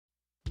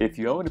If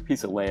you own a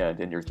piece of land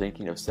and you're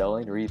thinking of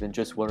selling or even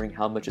just wondering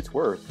how much it's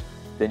worth,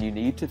 then you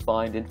need to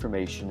find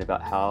information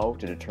about how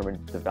to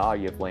determine the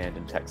value of land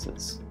in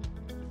Texas.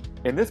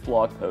 In this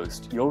blog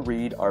post, you'll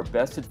read our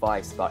best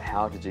advice about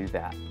how to do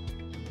that.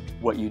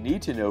 What you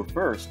need to know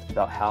first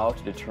about how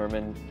to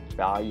determine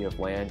value of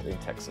land in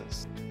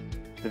Texas.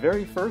 The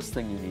very first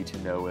thing you need to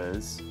know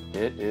is,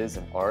 it is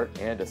an art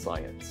and a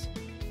science.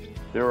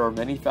 There are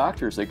many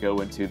factors that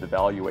go into the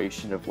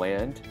valuation of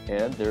land,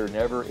 and there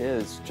never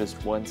is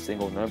just one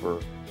single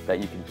number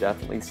that you can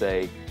definitely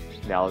say,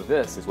 now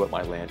this is what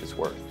my land is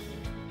worth.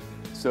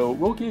 So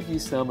we'll give you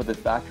some of the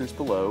factors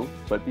below,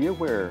 but be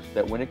aware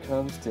that when it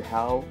comes to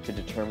how to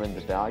determine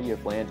the value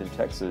of land in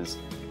Texas,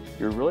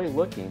 you're really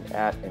looking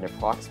at an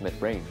approximate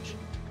range.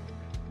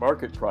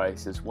 Market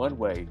price is one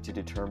way to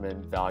determine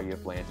value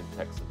of land in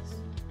Texas.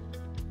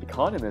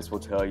 Economists will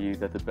tell you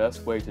that the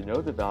best way to know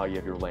the value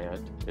of your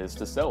land is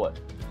to sell it.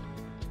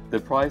 The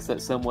price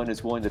that someone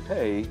is willing to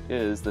pay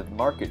is the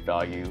market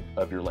value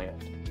of your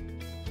land.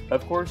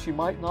 Of course, you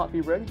might not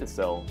be ready to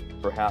sell.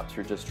 Perhaps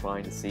you're just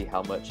trying to see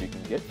how much you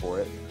can get for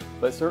it,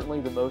 but certainly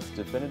the most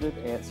definitive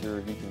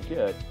answer you can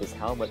get is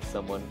how much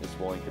someone is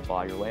willing to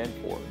buy your land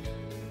for.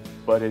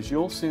 But as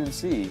you'll soon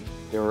see,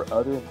 there are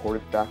other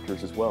important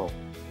factors as well.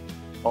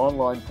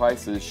 Online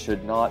prices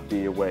should not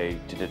be a way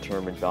to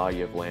determine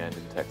value of land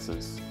in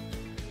Texas.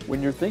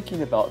 When you're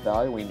thinking about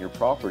valuing your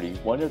property,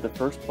 one of the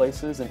first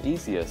places and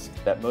easiest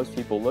that most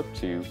people look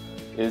to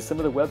is some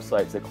of the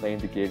websites that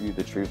claim to give you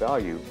the true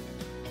value.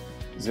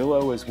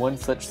 Zillow is one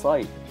such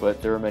site,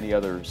 but there are many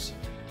others.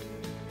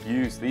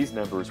 Use these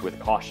numbers with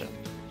caution.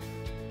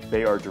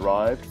 They are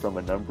derived from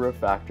a number of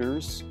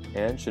factors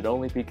and should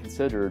only be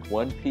considered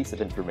one piece of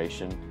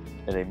information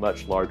in a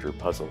much larger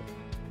puzzle.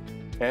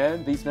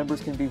 And these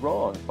numbers can be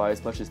wrong by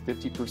as much as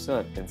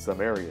 50% in some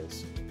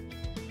areas.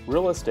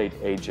 Real estate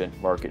agent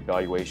market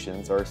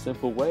valuations are a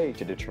simple way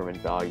to determine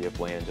value of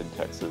land in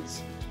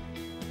Texas.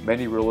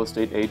 Many real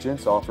estate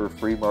agents offer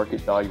free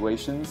market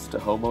valuations to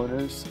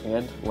homeowners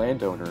and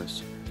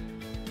landowners.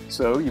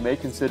 So you may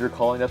consider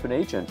calling up an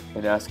agent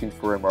and asking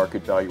for a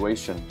market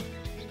valuation.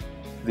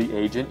 The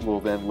agent will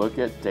then look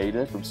at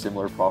data from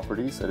similar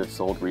properties that have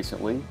sold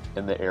recently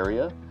in the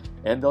area,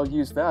 and they'll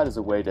use that as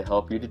a way to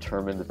help you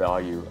determine the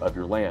value of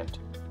your land.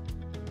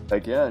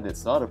 Again,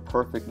 it's not a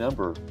perfect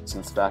number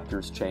since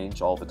factors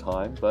change all the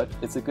time, but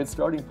it's a good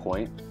starting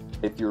point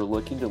if you're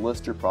looking to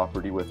list your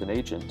property with an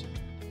agent.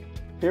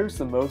 Here's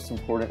the most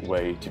important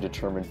way to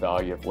determine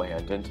value of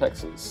land in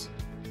Texas.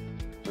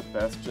 The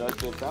best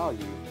judge of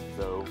value,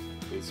 though,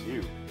 is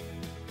you.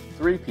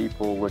 3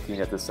 people looking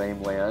at the same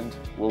land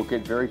will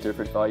get very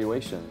different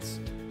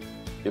valuations.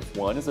 If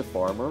one is a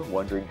farmer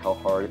wondering how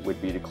hard it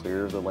would be to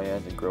clear the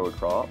land and grow a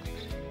crop,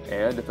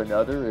 and if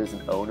another is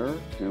an owner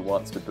who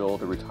wants to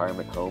build a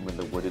retirement home in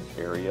the wooded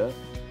area,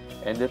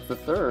 and if the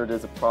third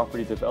is a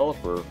property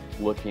developer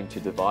looking to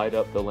divide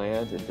up the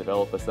land and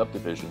develop a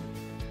subdivision.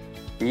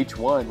 Each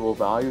one will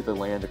value the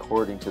land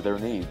according to their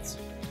needs.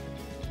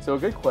 So a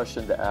good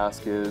question to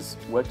ask is,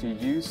 what do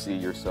you see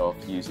yourself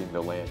using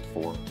the land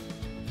for?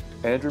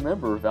 And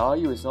remember,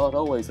 value is not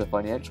always a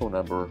financial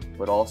number,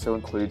 but also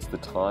includes the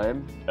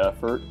time,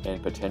 effort,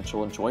 and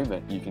potential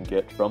enjoyment you can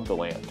get from the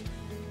land.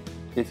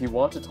 If you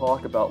want to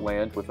talk about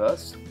land with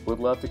us, we'd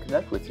love to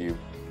connect with you.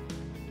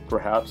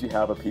 Perhaps you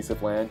have a piece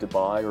of land to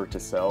buy or to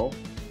sell.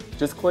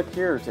 Just click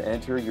here to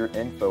enter your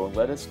info and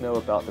let us know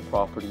about the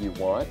property you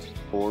want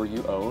or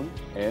you own,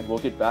 and we'll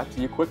get back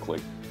to you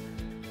quickly.